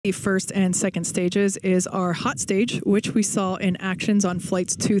The first and second stages is our hot stage, which we saw in actions on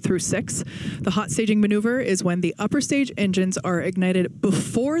flights 2 through 6. The hot staging maneuver is when the upper stage engines are ignited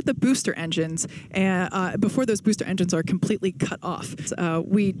before the booster engines, before those booster engines are completely cut off.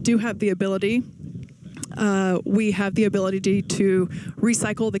 We do have the ability. We have the ability to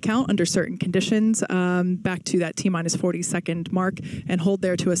recycle the count under certain conditions back to that T-minus 40-second mark and hold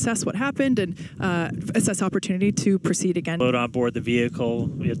there to assess what happened and assess opportunity to proceed again. Load on board the vehicle.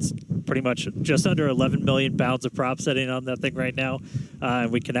 It's pretty much just under 11 million pounds of prop setting on that thing right now.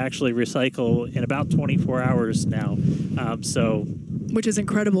 We can actually recycle in about 24 hours now. Which is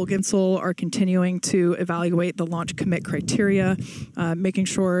incredible. Gimsel are continuing to evaluate the launch commit criteria, making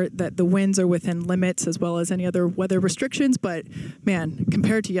sure that the winds are within limits as well as any other weather restrictions. But man,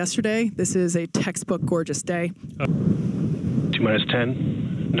 compared to yesterday, this is a textbook gorgeous day. T-minus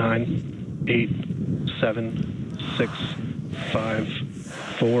 10, 9, 8, 7, 6, 5,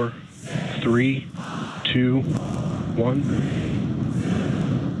 4, 3, 2, 1.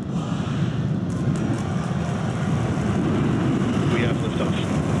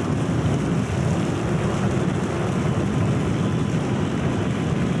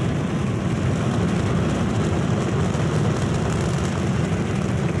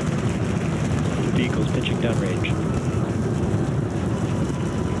 Vehicle's pitching downrange.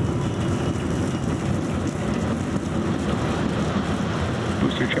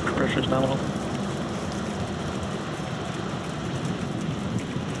 Booster chamber pressure is nominal.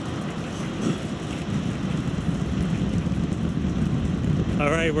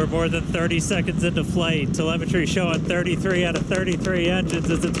 All right, we're more than 30 seconds into flight. Telemetry showing 33 out of 33 engines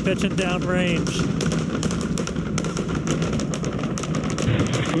as it's pitching downrange.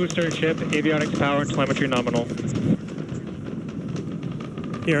 Booster, ship, avionics, power, and telemetry nominal.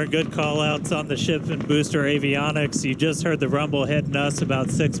 Hearing good call-outs on the ship and booster avionics. You just heard the rumble hitting us about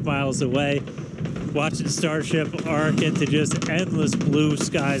 6 miles away. Watching Starship arc into just endless blue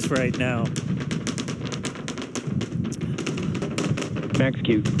skies right now. Max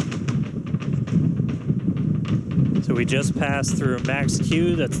Q. So we just passed through max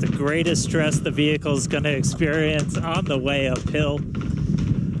Q. That's the greatest stress the vehicle is going to experience on the way uphill.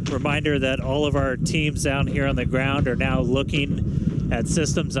 Reminder that all of our teams down here on the ground are now looking at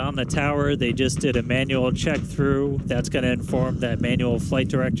systems on the tower. They just did a manual check through. That's going to inform that manual flight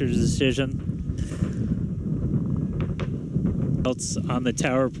director's decision. Else on the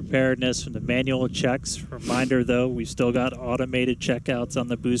tower preparedness from the manual checks. Reminder though, we've still got automated checkouts on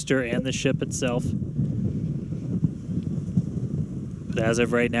the booster and the ship itself. But as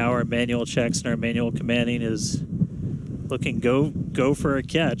of right now, our manual checks and our manual commanding is looking go for a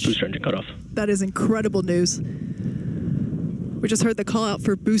catch. Booster engine cut off. That is incredible news. We just heard the call out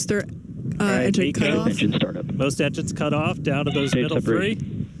for booster engine cut off. Engine startup. Most engines cut off down to those middle three.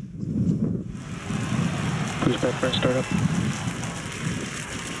 Booster press startup.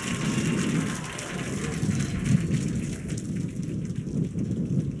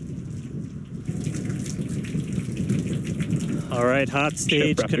 All right, hot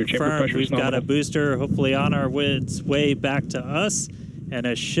stage confirmed. We've got a booster hopefully on its way back to us, and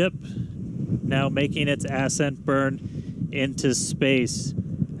a ship now making its ascent burn into space.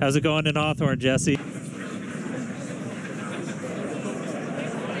 How's it going in Hawthorne, Jesse?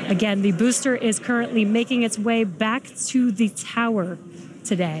 Again, the booster is currently making its way back to the tower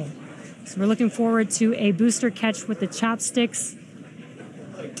today. So we're looking forward to a booster catch with the chopsticks.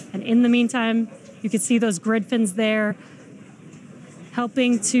 And in the meantime, you can see those grid fins there,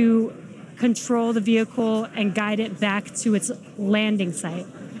 helping to control the vehicle and guide it back to its landing site.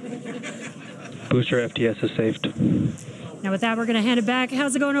 Booster FTS is saved. Now with that, we're gonna hand it back.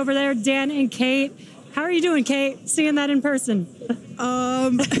 How's it going over there, Dan and Kate? How are you doing, Kate? Seeing that in person?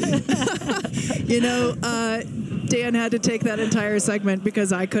 Dan had to take that entire segment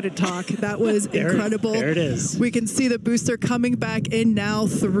because I couldn't talk. That was incredible. There it is. We can see the booster coming back in now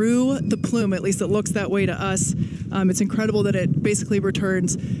through the plume. At least it looks that way to us. It's incredible that it basically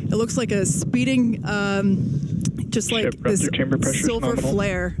returns. It looks like a speeding, just like this silver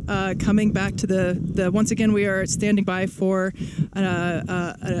flare coming back to the. Once again, we are standing by for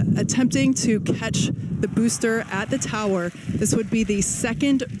attempting to catch the booster at the tower. This would be the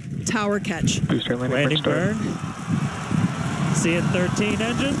second tower catch. Booster landing burn. Seeing 13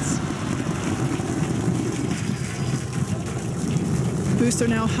 engines. Booster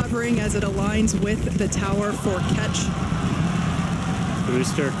now hovering as it aligns with the tower for catch.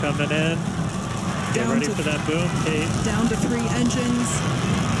 Booster coming in. Get ready for that boom, Kate. Down to 3 engines.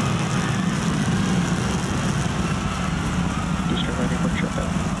 Booster landing burn shut down.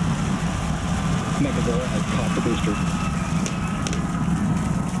 Megazilla has caught the booster.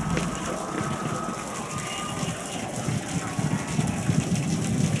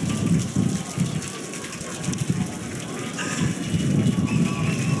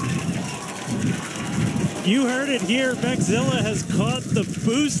 You heard it here. Mechzilla has caught the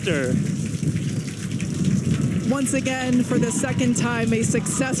booster. Once again, for the second time, a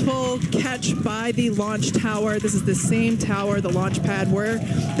successful catch by the launch tower. This is the same tower, the launch pad, where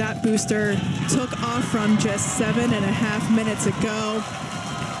that booster took off from just 7.5 minutes ago.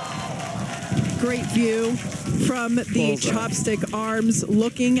 Great view from the chopstick arms,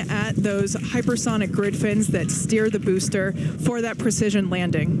 looking at those hypersonic grid fins that steer the booster for that precision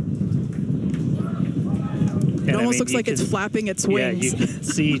landing. It almost looks like it's flapping its wings. Yeah, you can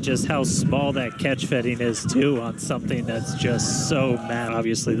see just how small that catch fetting is, too, on something that's just so massive.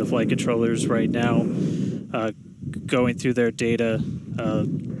 Obviously, the flight controllers right now going through their data,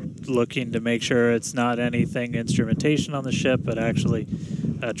 looking to make sure it's not anything instrumentation on the ship, but actually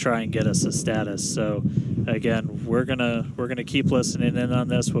try and get us a status. So, again, we're gonna keep listening in on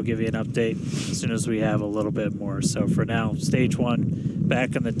this. We'll give you an update as soon as we have a little bit more. So, for now, Stage 1,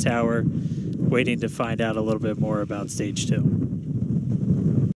 back in the tower, waiting to find out a little bit more about Stage 2.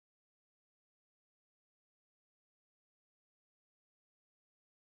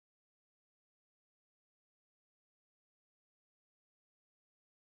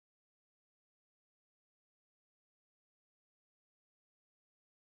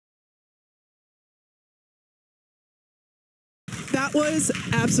 That was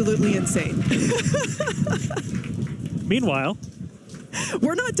absolutely insane. Meanwhile,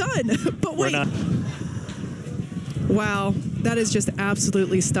 we're not done, but wait. We're not. Wow, that is just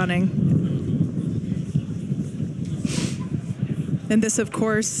absolutely stunning. And this, of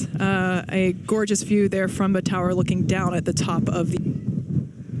course, a gorgeous view there from the tower looking down at the top of the...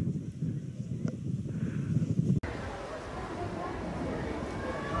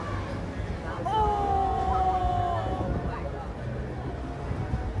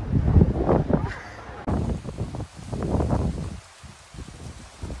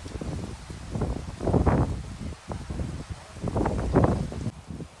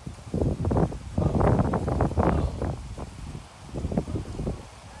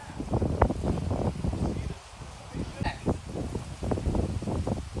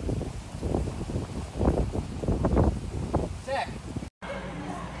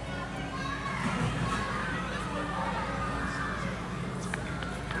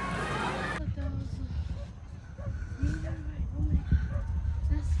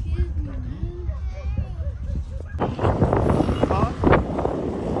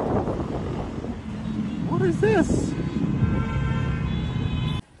 What is this?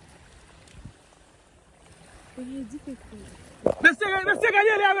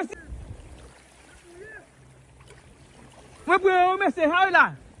 Mới vừa mới sẽ hơi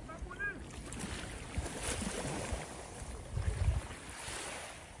là